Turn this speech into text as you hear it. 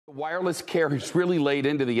Wireless carriers really laid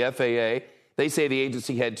into the FAA. They say the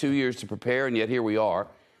agency had 2 years to prepare, and yet here we are.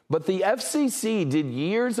 But the FCC did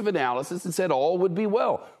years of analysis and said all would be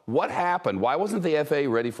well. What happened? Why wasn't the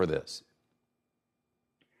FAA ready for this?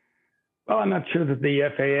 Well, I'm not sure that the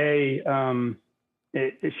FAA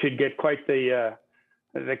it should get quite the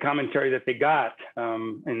commentary that they got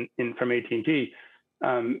from AT&T.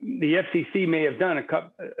 The FCC may have done a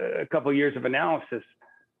couple years of analysis,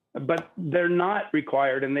 but they're not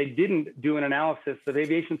required, and they didn't do an analysis of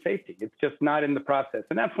aviation safety. It's just not in the process.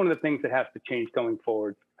 And that's one of the things that has to change going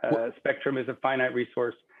forward. Spectrum is a finite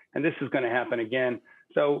resource, and this is going to happen again.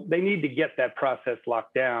 So they need to get that process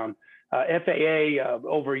locked down. FAA,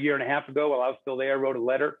 over a year and a half ago, while I was still there, wrote a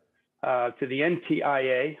letter to the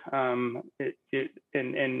NTIA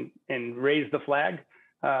and raised the flag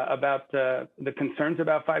about the concerns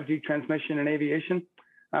about 5G transmission in aviation.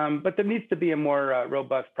 But there needs to be a more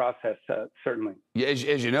robust process, certainly. Yeah,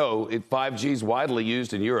 as you know, 5G is widely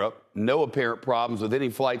used in Europe. No apparent problems with any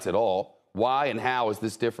flights at all. Why and how is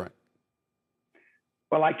this different?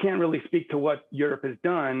 Well, I can't really speak to what Europe has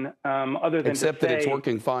done, other than except to say, that it's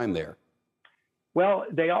working fine there. Well,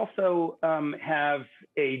 they also have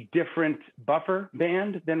a different buffer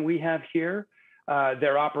band than we have here. All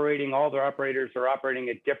their operators are operating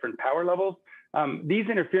at different power levels. These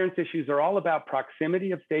interference issues are all about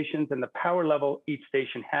proximity of stations and the power level each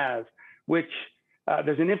station has, which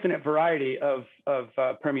there's an infinite variety of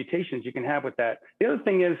permutations you can have with that. The other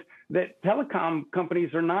thing is that telecom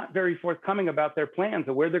companies are not very forthcoming about their plans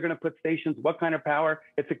of where they're going to put stations, what kind of power.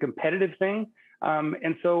 It's a competitive thing.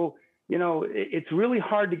 And so, you know, it's really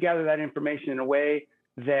hard to gather that information in a way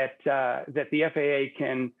that the FAA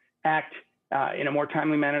can act in a more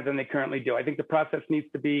timely manner than they currently do. I think the process needs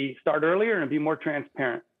to start earlier and be more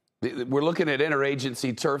transparent. We're looking at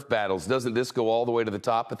interagency turf battles. Doesn't this go all the way to the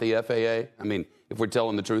top at the FAA? I mean, if we're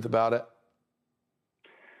telling the truth about it?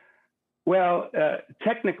 Well,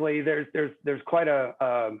 technically, there's quite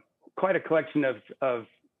a collection of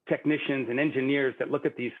technicians and engineers that look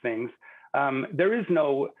at these things. There is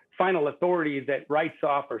no final authority that writes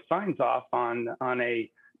off or signs off on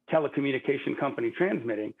a telecommunication company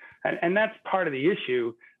transmitting. And that's part of the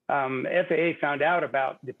issue. FAA found out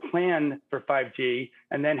about the plan for 5G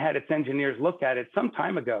and then had its engineers look at it some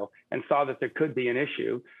time ago and saw that there could be an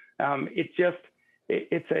issue. It's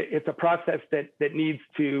a process that needs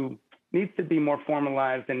to be more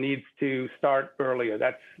formalized and needs to start earlier.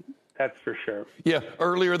 That's for sure. Yeah,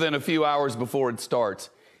 earlier than a few hours before it starts.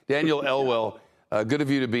 Daniel Elwell, good of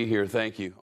you to be here. Thank you.